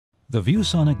The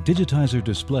ViewSonic Digitizer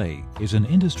display is an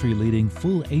industry-leading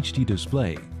full HD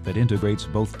display that integrates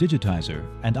both Digitizer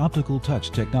and optical touch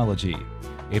technology.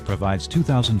 It provides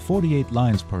 2048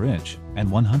 lines per inch and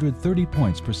 130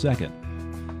 points per second,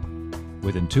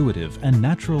 with intuitive and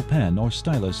natural pen or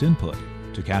stylus input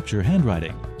to capture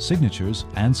handwriting, signatures,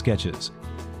 and sketches.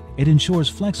 It ensures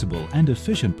flexible and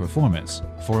efficient performance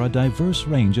for a diverse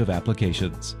range of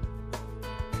applications.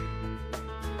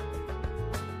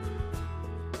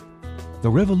 The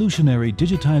revolutionary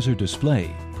Digitizer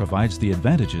display provides the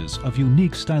advantages of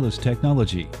unique stylus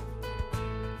technology.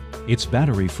 It's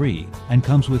battery-free and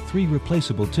comes with 3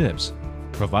 replaceable tips,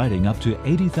 providing up to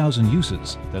 80,000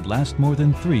 uses that last more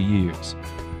than 3 years.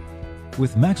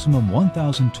 With maximum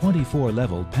 1024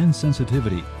 level pen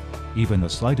sensitivity, even the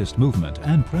slightest movement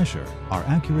and pressure are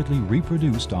accurately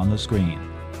reproduced on the screen.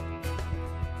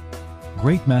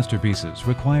 Great masterpieces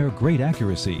require great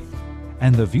accuracy,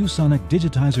 and the ViewSonic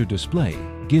Digitizer display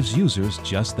gives users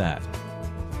just that.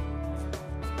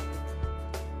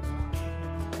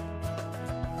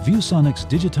 ViewSonic's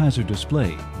Digitizer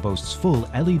display boasts full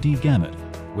LED gamut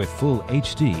with full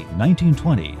HD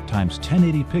 1920 x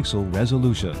 1080 pixel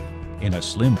resolution in a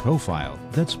slim profile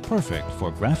that's perfect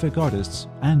for graphic artists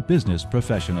and business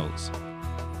professionals.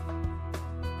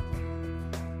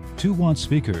 2-watt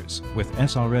speakers with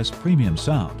SRS premium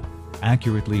sound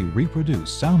accurately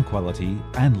reproduce sound quality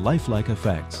and lifelike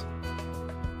effects.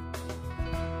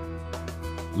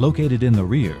 Located in the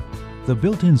rear, the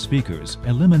built-in speakers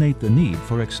eliminate the need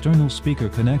for external speaker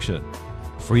connection,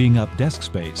 freeing up desk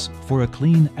space for a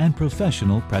clean and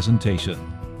professional presentation.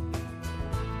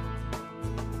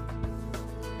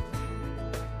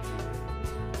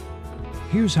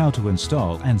 Here's how to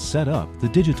install and set up the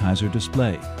Digitizer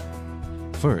display.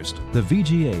 First, the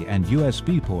VGA and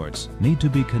USB ports need to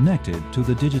be connected to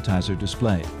the Digitizer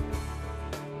display.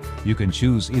 You can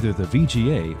choose either the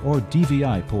VGA or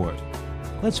DVI port.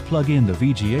 Let's plug in the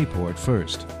VGA port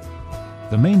first.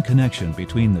 The main connection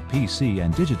between the PC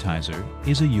and Digitizer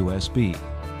is a USB.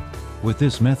 With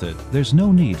this method, there's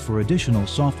no need for additional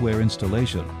software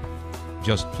installation.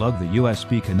 Just plug the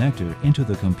USB connector into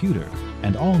the computer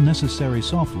and all necessary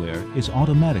software is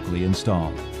automatically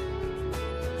installed.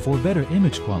 For better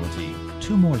image quality,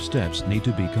 2 more steps need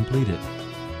to be completed.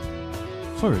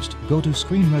 First, go to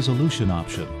Screen Resolution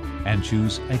option and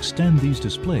choose Extend these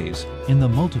displays in the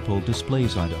Multiple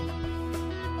Displays item.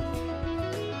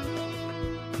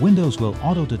 Windows will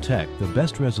auto-detect the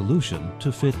best resolution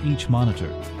to fit each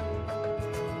monitor.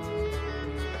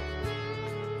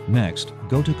 Next,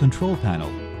 go to Control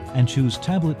Panel and choose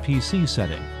Tablet PC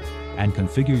setting and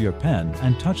configure your pen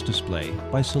and touch display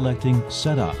by selecting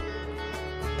Setup.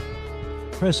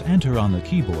 Press Enter on the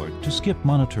keyboard to skip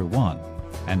Monitor 1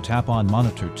 and tap on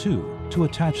Monitor 2 to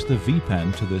attach the V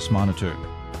Pen to this monitor.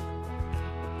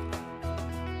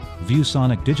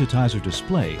 ViewSonic Digitizer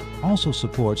display also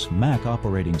supports Mac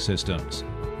operating systems.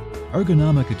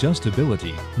 Ergonomic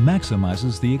adjustability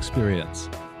maximizes the experience.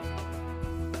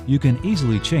 You can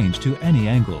easily change to any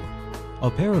angle.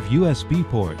 A pair of USB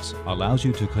ports allows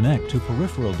you to connect to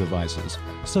peripheral devices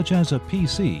such as a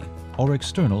PC or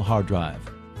external hard drive.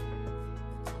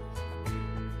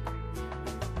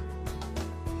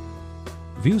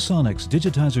 ViewSonic's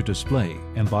Digitizer display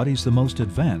embodies the most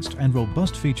advanced and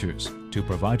robust features to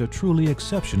provide a truly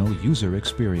exceptional user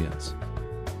experience.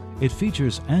 It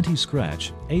features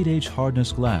anti-scratch 8H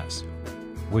hardness glass,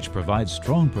 which provides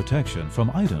strong protection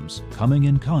from items coming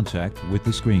in contact with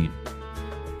the screen.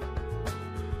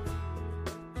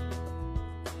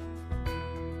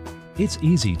 It's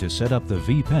easy to set up the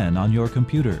V Pen on your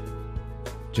computer.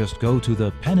 Just go to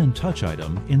the Pen and Touch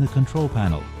item in the control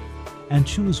panel and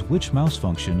choose which mouse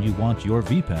function you want your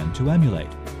V Pen to emulate.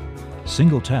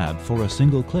 Single tab for a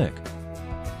single click,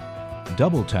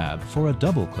 double tab for a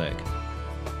double click,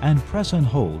 and press and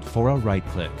hold for a right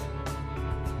click.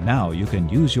 Now you can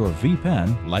use your V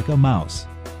Pen like a mouse.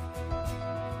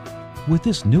 With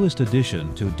this newest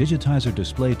addition to Digitizer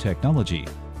display technology,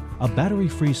 a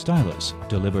battery-free stylus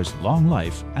delivers long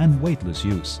life and weightless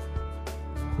use.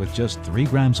 With just 3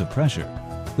 grams of pressure,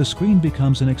 the screen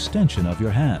becomes an extension of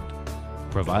your hand,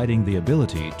 providing the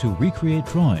ability to recreate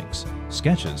drawings,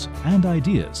 sketches, and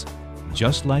ideas,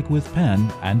 just like with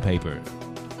pen and paper.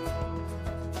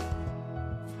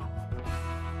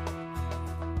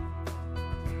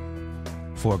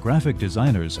 For graphic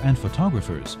designers and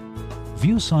photographers,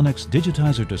 ViewSonic's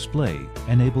Digitizer display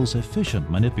enables efficient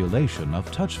manipulation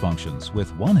of touch functions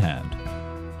with one hand,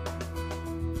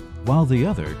 while the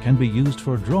other can be used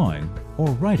for drawing or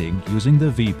writing using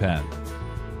the V Pen.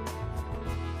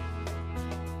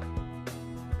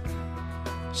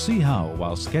 See how,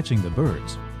 while sketching the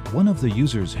birds, One of the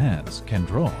user's hands can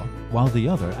draw while the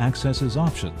other accesses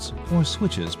options or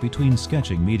switches between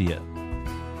sketching media.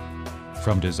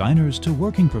 From designers to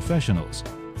working professionals,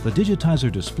 the Digitizer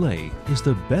display is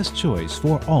the best choice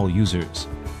for all users.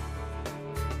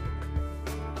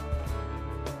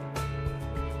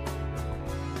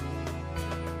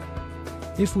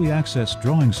 If we access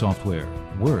drawing software,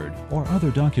 Word, or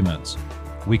other documents,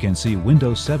 we can see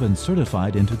Windows 7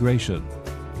 certified integration.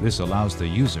 This allows the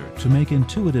user to make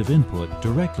intuitive input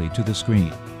directly to the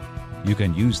screen. You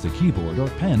can use the keyboard or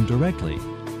pen directly.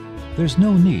 There's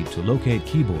no need to locate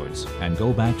keyboards and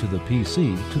go back to the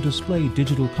PC to display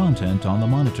digital content on the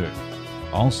monitor.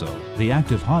 Also, the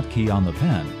active hotkey on the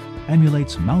pen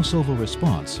emulates mouse-over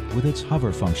response with its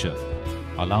hover function,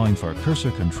 allowing for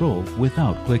cursor control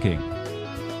without clicking.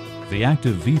 The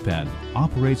active V Pen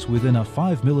operates within a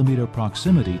 5mm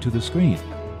proximity to the screen,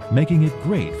 making it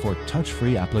great for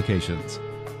touch-free applications.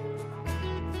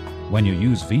 When you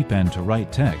use V Pen to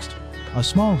write text, a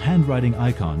small handwriting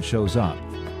icon shows up.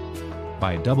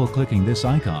 By double-clicking this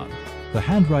icon, the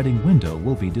handwriting window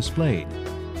will be displayed,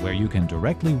 where you can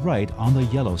directly write on the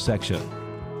yellow section.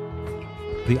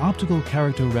 The optical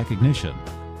character recognition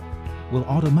will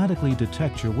automatically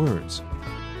detect your words,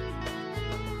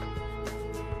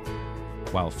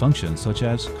 while functions such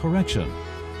as correction,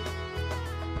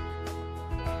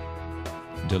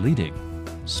 deleting,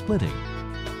 splitting,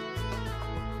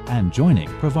 and joining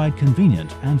provide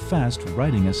convenient and fast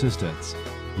writing assistance.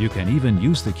 You can even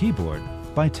use the keyboard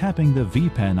by tapping the V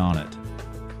Pen on it.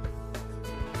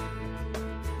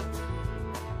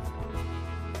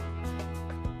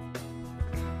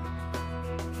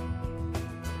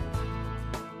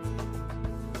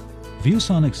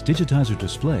 ViewSonic's Digitizer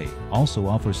display also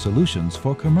offers solutions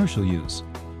for commercial use.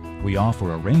 We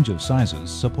offer a range of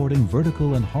sizes supporting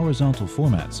vertical and horizontal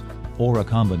formats, or a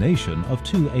combination of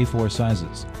two A4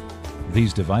 sizes.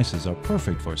 These devices are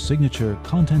perfect for signature,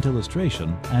 content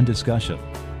illustration, and discussion.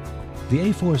 The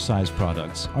A4 size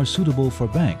products are suitable for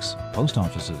banks, post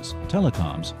offices,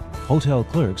 telecoms, hotel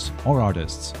clerks, or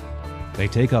artists. They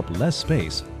take up less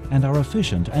space and are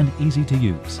efficient and easy to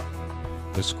use.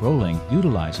 The scrolling,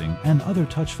 utilizing, and other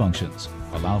touch functions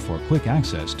allow for quick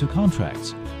access to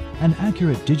contracts and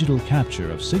accurate digital capture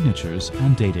of signatures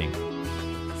and dating.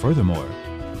 Furthermore,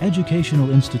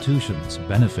 educational institutions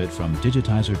benefit from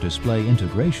Digitizer display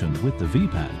integration with the V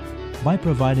Pen by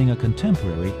providing a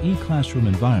contemporary e-classroom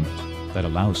environment that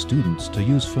allows students to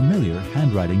use familiar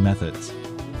handwriting methods.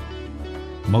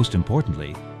 Most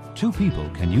importantly, two people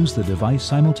can use the device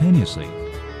simultaneously,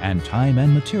 and time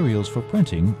and materials for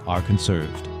printing are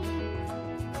conserved.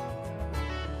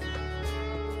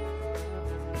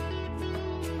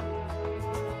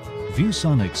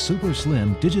 ViewSonic's super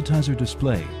slim Digitizer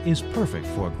display is perfect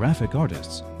for graphic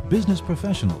artists, business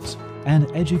professionals,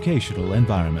 and educational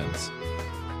environments.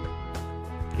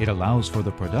 It allows for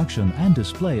the production and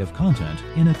display of content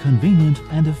in a convenient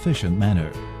and efficient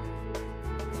manner.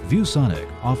 ViewSonic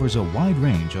offers a wide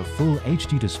range of full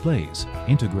HD displays,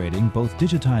 integrating both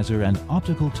Digitizer and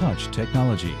optical touch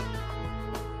technology.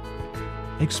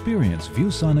 Experience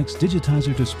ViewSonic's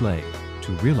Digitizer display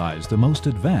to realize the most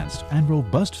advanced and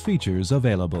robust features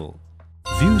available.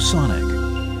 ViewSonic.